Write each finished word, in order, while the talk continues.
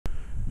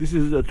This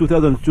is a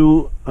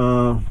 2002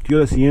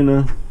 Toyota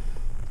Sienna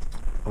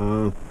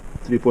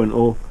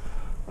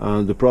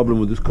 3.0. The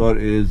problem with this car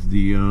is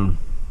the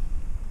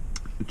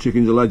check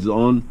engine light is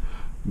on,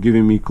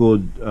 giving me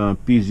code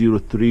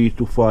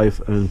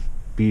P0325 and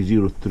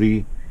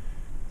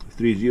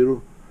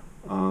P0330.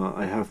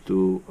 I have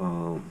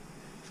to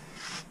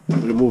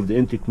remove the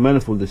intake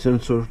manifold. The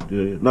sensor,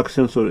 the NOx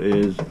sensor,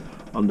 is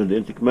under the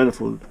intake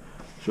manifold,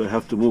 so I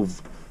have to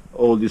move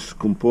all these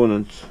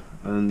components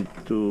and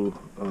to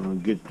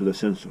get to the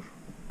sensor.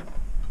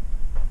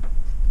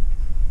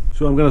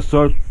 So I'm gonna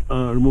start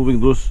removing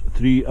those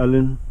 3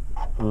 Allen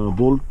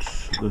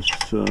bolts.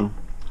 That's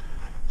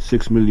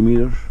 6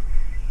 millimeter.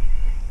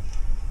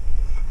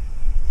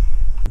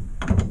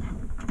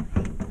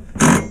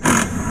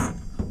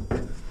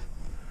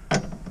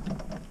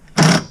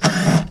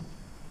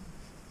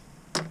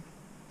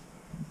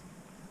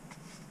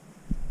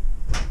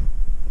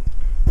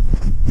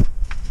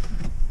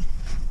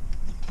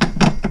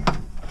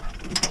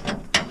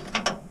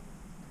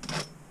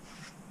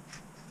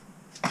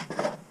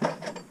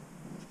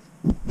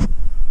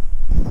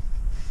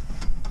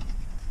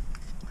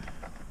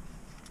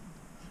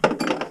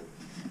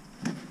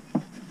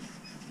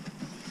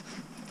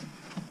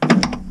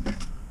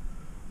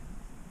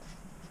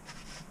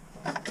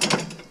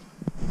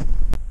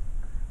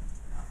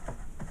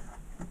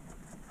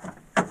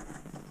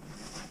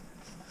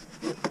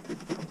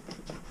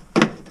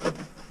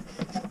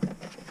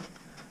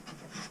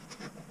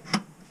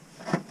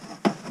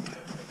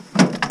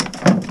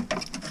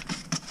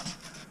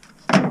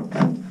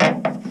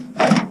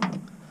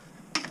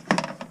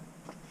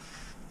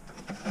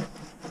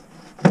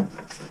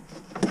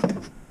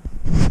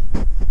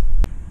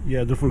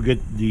 Yeah, don't forget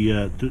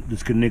to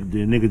disconnect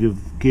the negative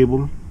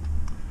cable.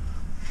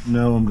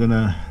 Now I'm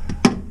gonna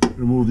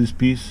remove this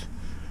piece.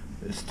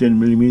 It's 10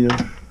 millimeter.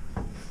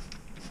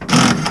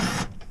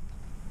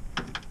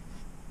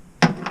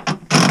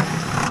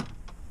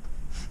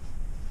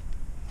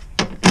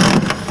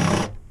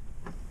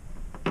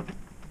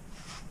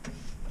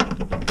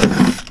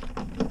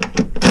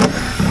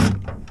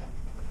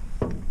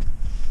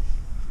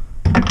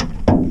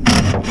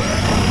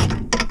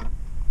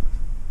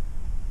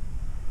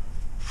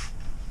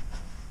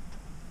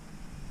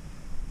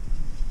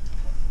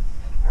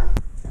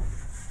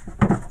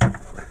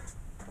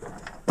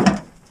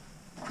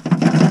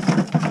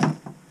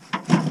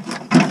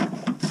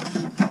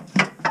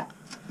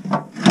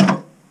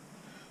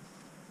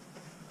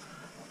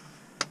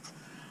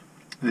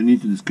 I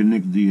need to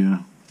disconnect the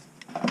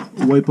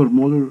wiper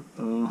motor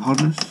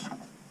harness.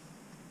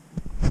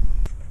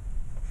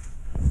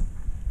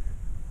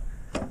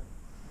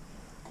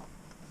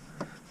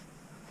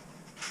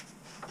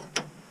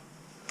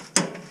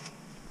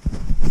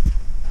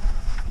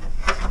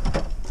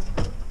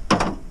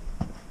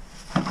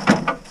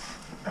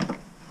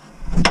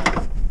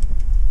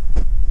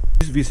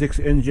 This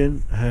V6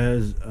 engine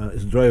has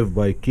is drive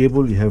by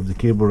cable. You have the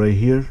cable right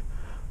here.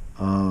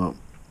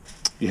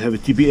 You have a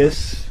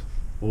TPS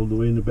all the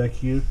way in the back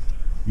here.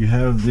 You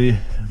have the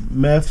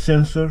MAF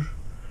sensor.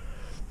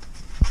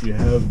 You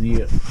have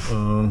the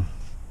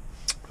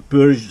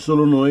purge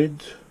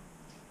solenoid,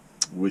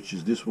 which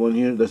is this one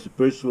here. That's the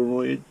purge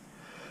solenoid.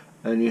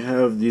 And you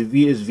have the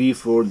VSV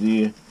for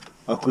the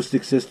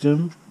acoustic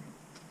system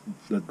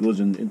that goes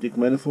in the intake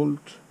manifold.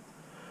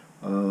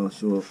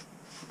 So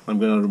I'm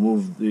gonna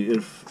remove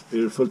the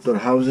air filter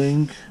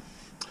housing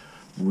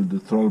with the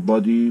throttle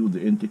body with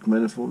the intake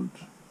manifold.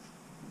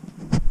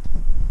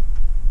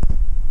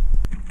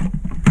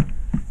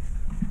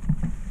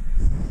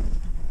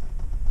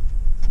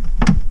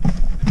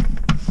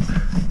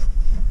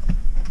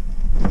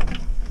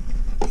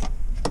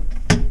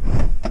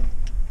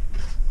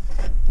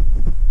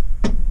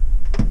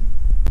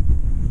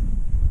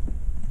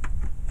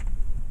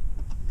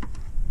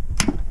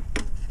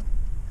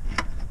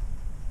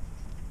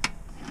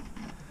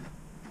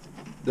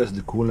 That's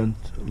the coolant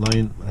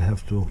line. I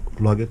have to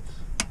plug it.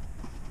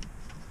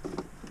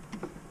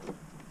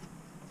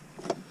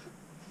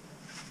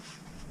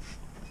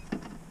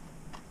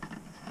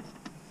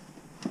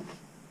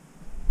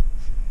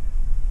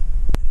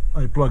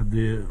 I plugged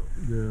the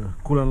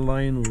coolant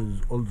line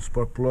with all the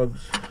spark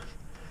plugs.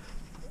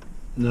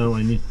 Now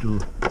I need to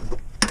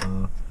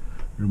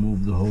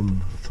remove the whole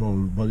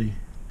throttle body.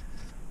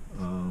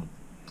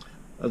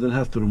 I don't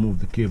have to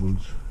remove the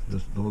cables.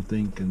 Just the whole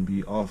thing can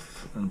be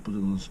off and put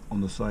it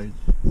on the side.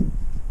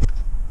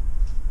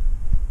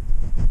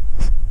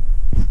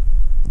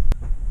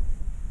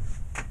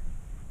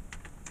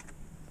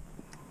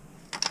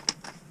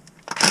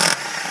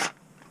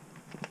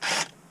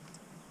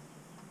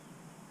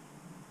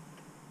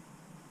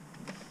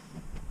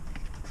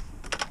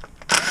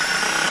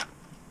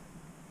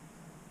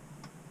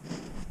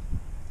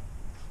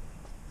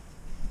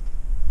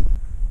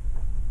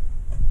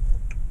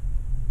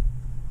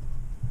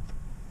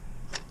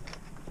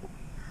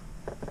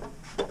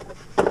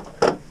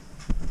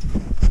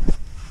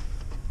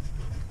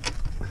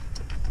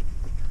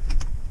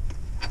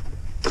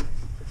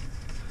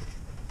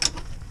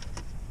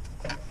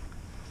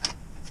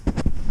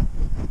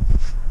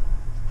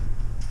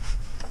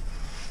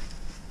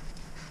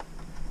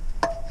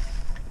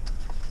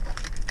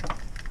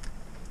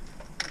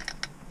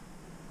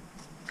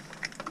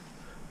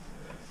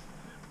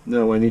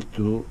 Now I need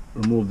to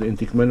remove the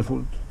intake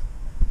manifold.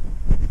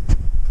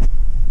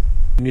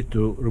 I need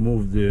to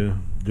remove the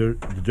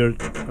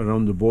dirt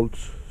around the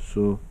bolts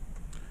so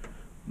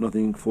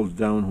nothing falls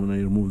down when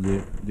I remove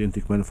the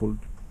intake manifold.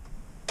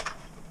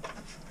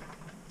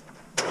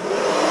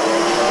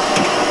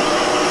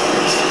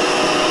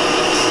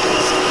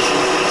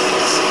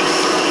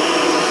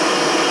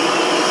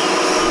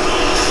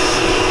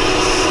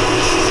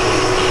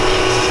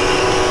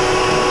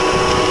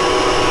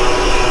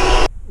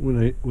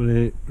 When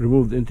I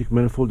remove the intake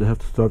manifold, I have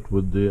to start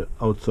with the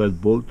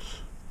outside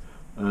bolts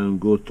and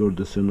go toward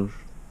the center.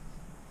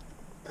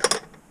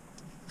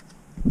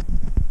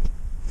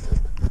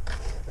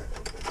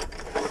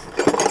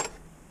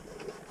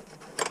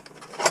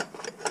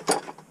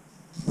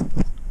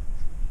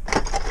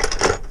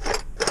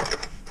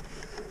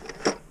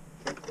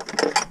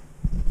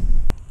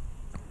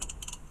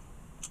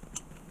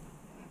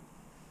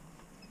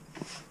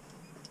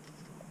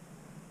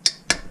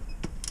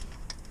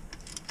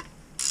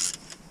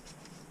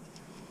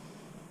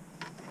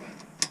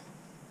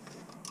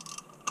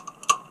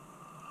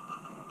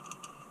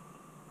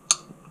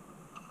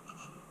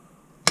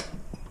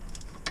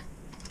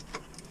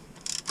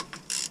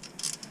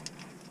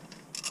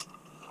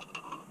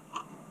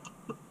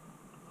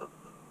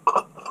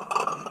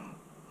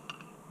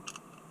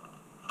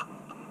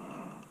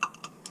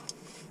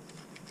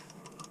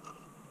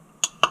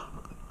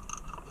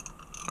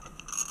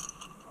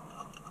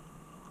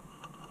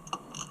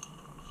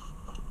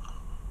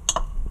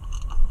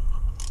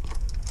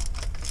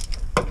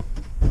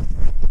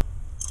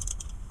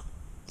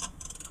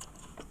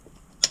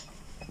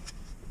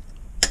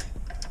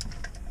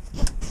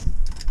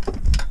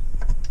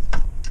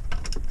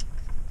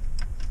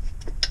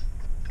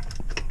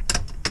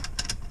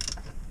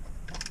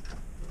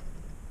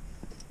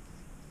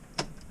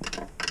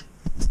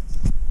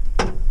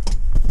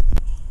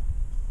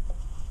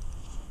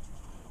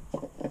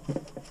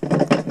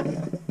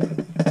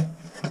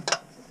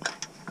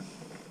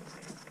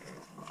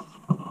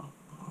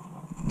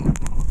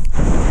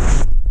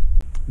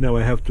 Now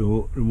I have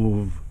to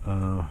remove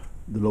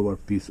the lower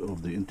piece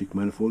of the intake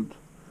manifold,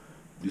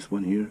 this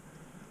one here,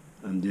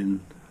 and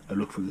then I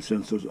look for the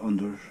sensors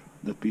under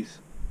that piece.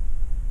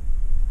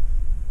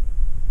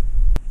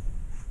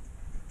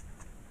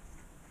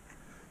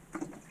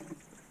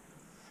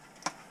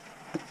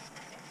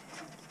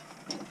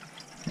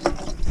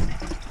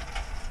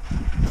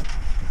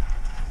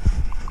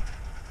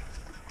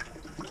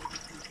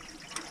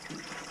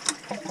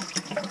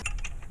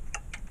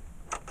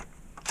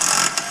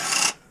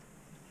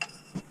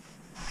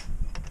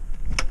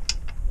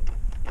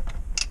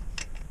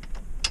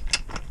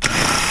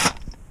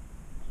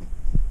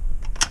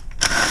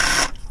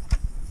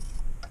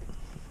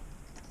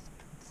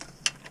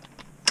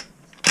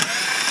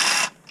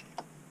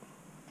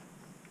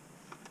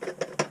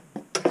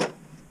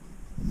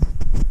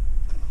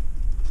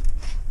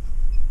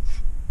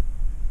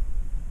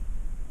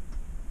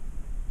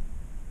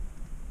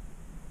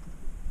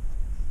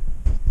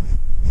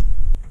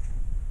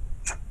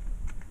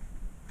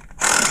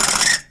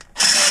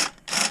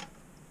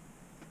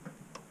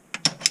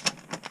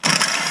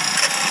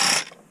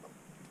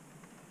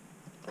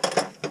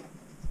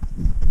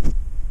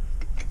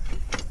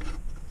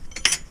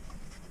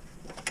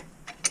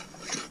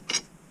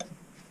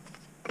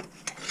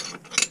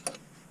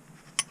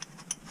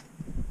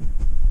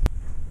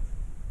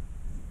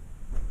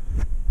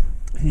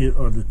 Here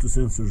are the two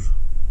sensors,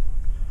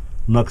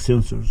 knock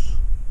sensors,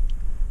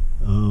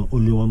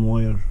 only one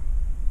wire,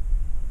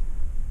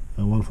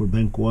 one for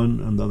bank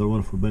 1 and the other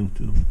one for bank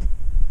 2.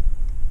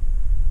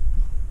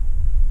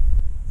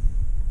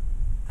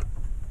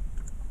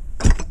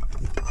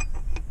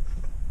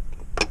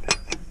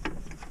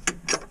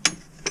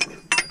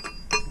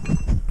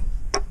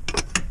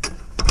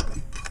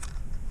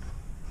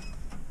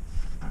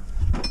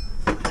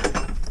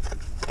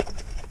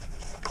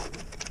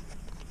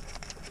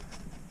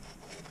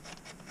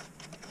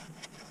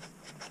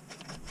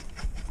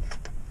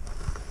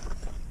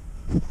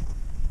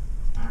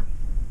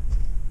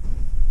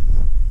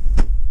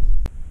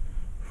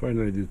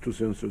 Finally, the two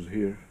sensors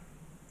here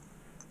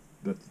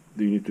that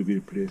they need to be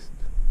replaced.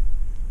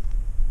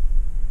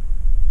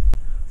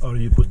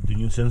 Already put the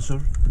new sensor.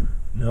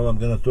 Now I'm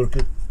gonna torque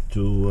it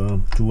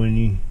to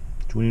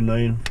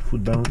 29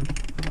 foot-pounds.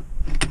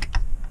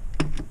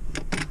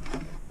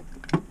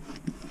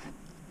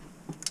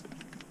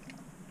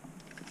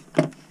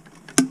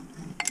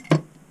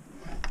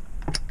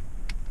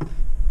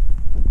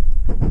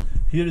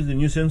 Here is the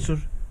new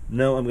sensor.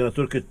 Now I'm gonna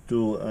torque it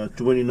to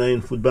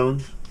 29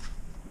 foot-pounds.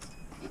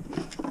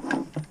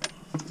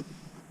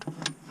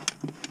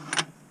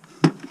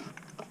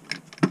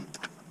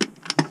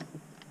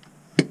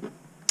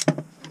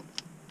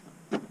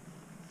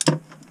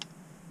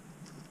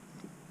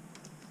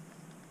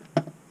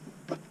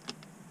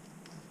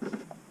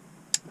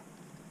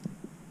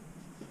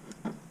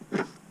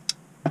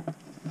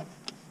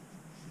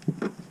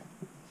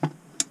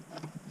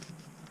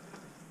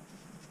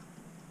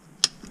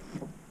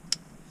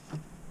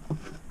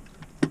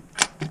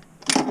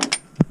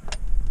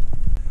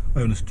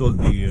 I installed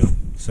the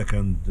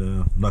second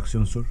knock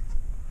sensor.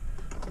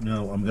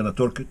 Now I'm gonna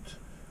torque it.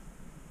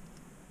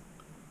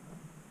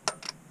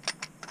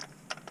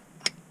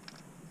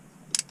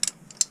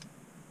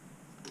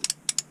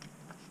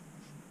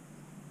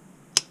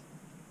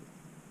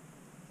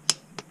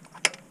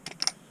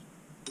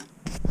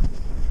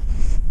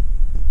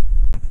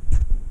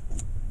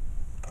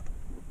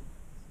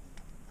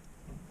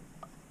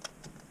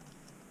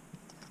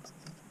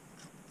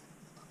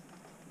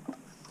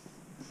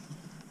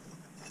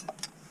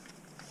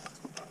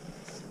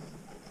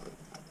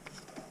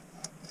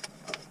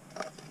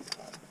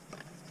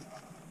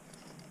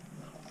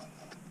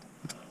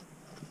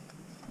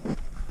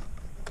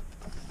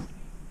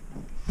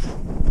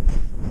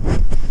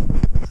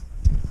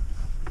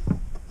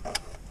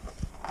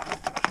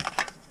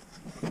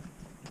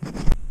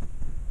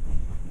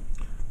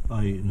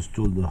 I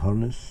installed the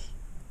harness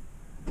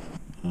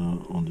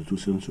on the two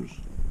sensors.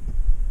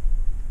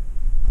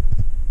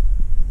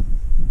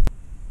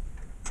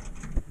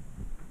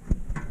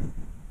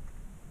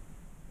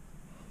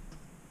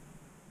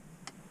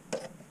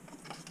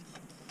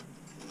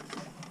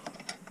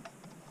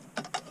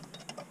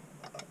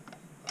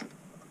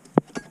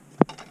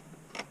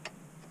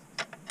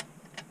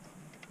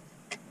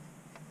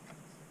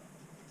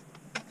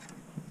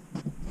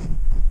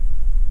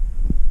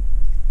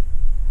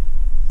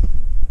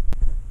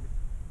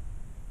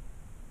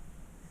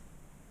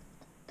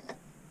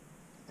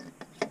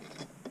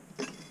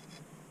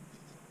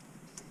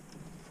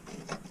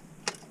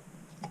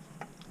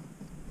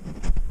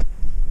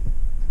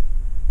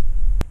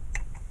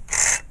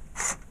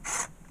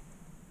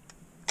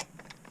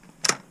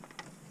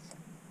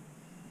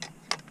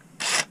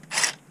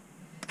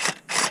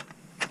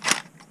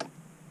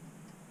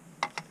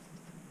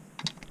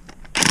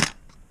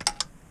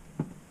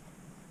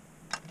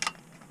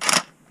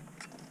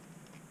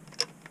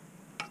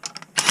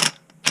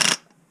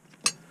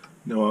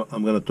 Now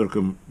I'm gonna torque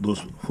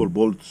those 4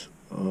 bolts,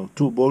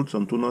 2 bolts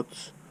and 2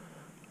 nuts,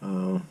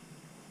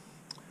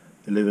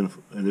 11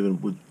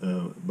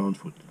 pound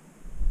foot.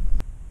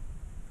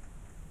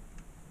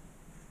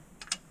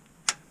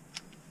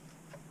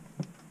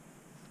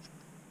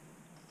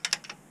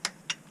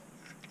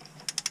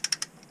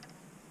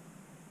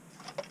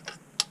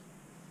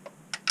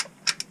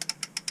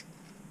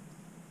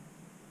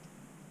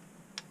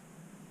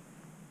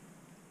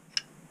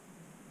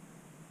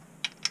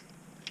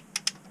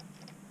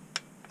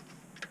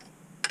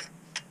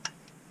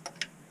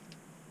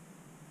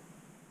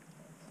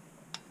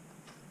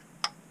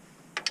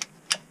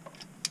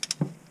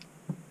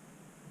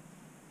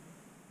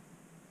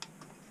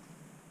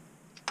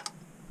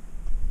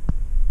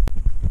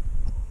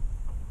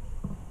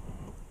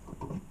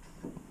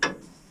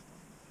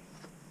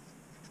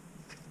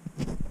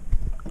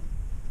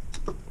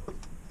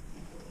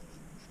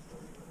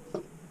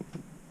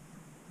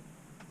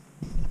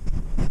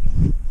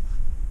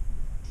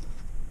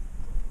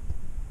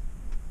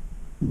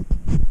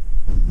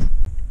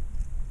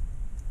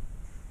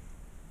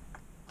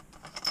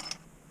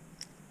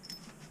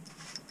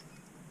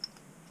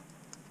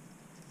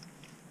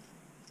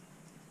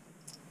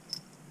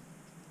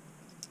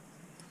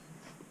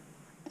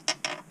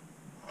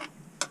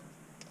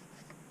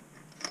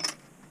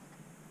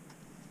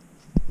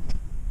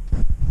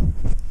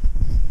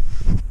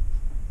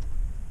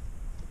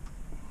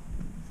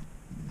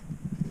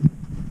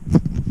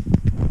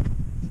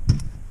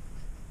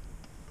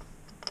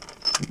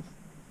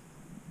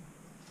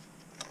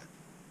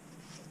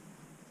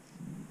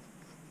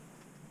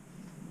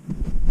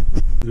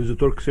 There is a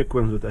torque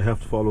sequence that I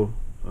have to follow,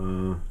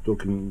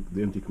 torquing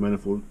the intake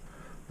manifold,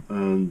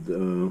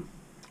 and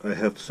I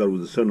have to start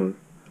with the center,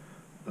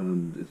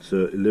 and it's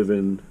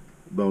 11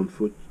 pound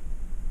foot.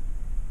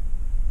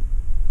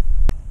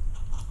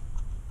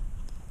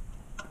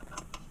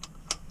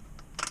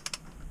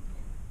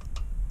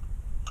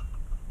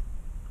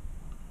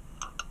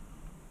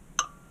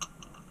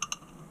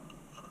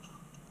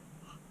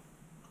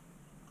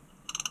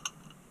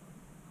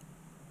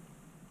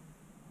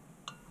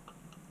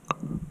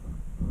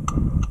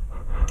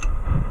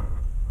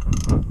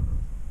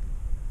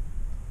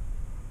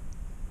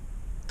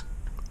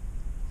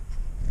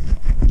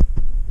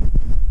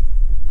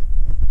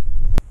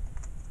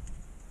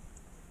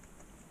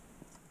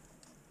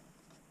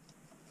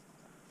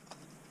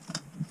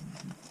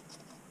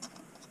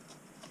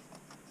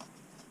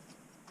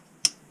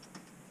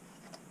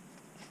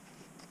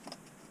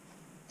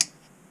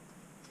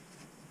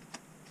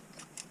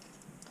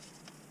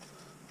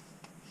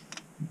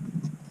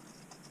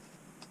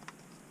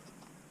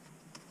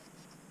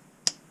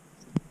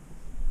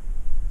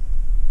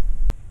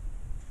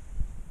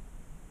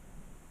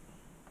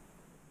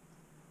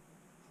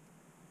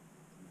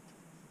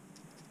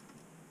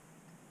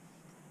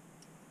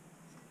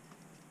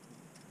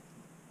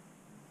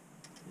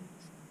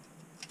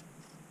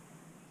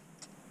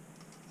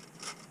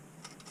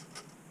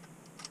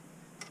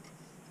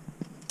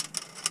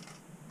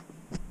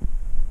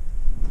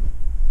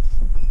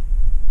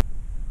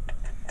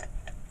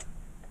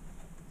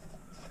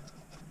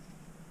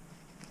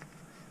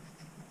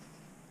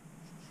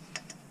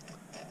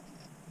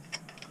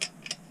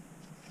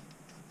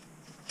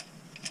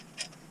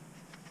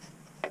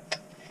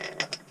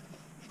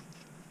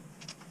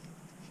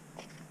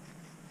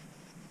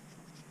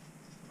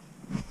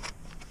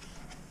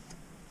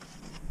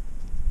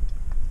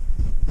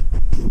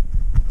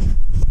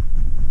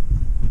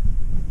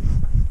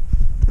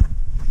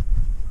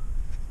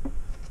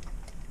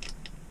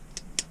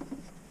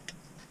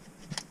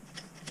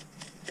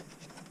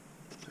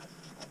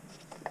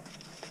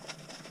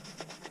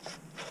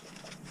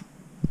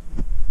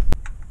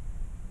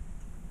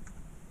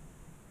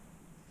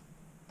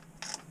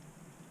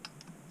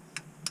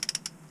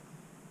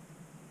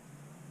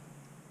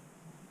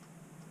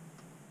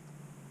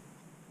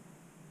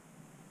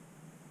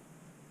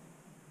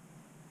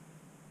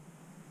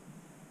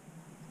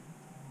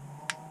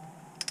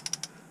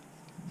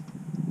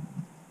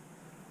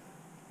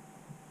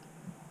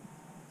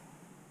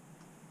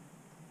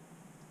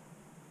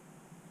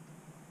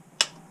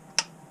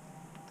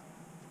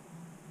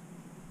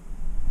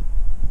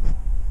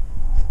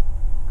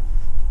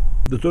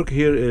 The torque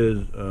here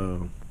is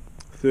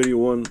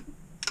 31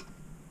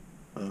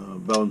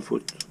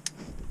 pound-foot.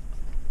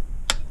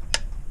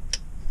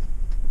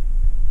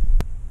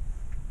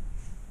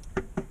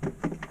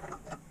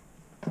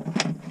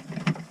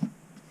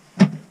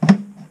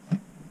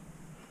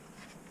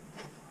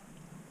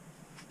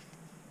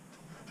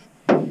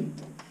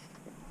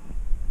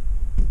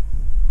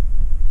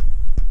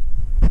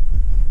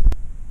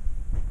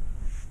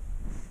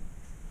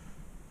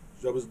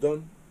 Job is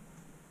done.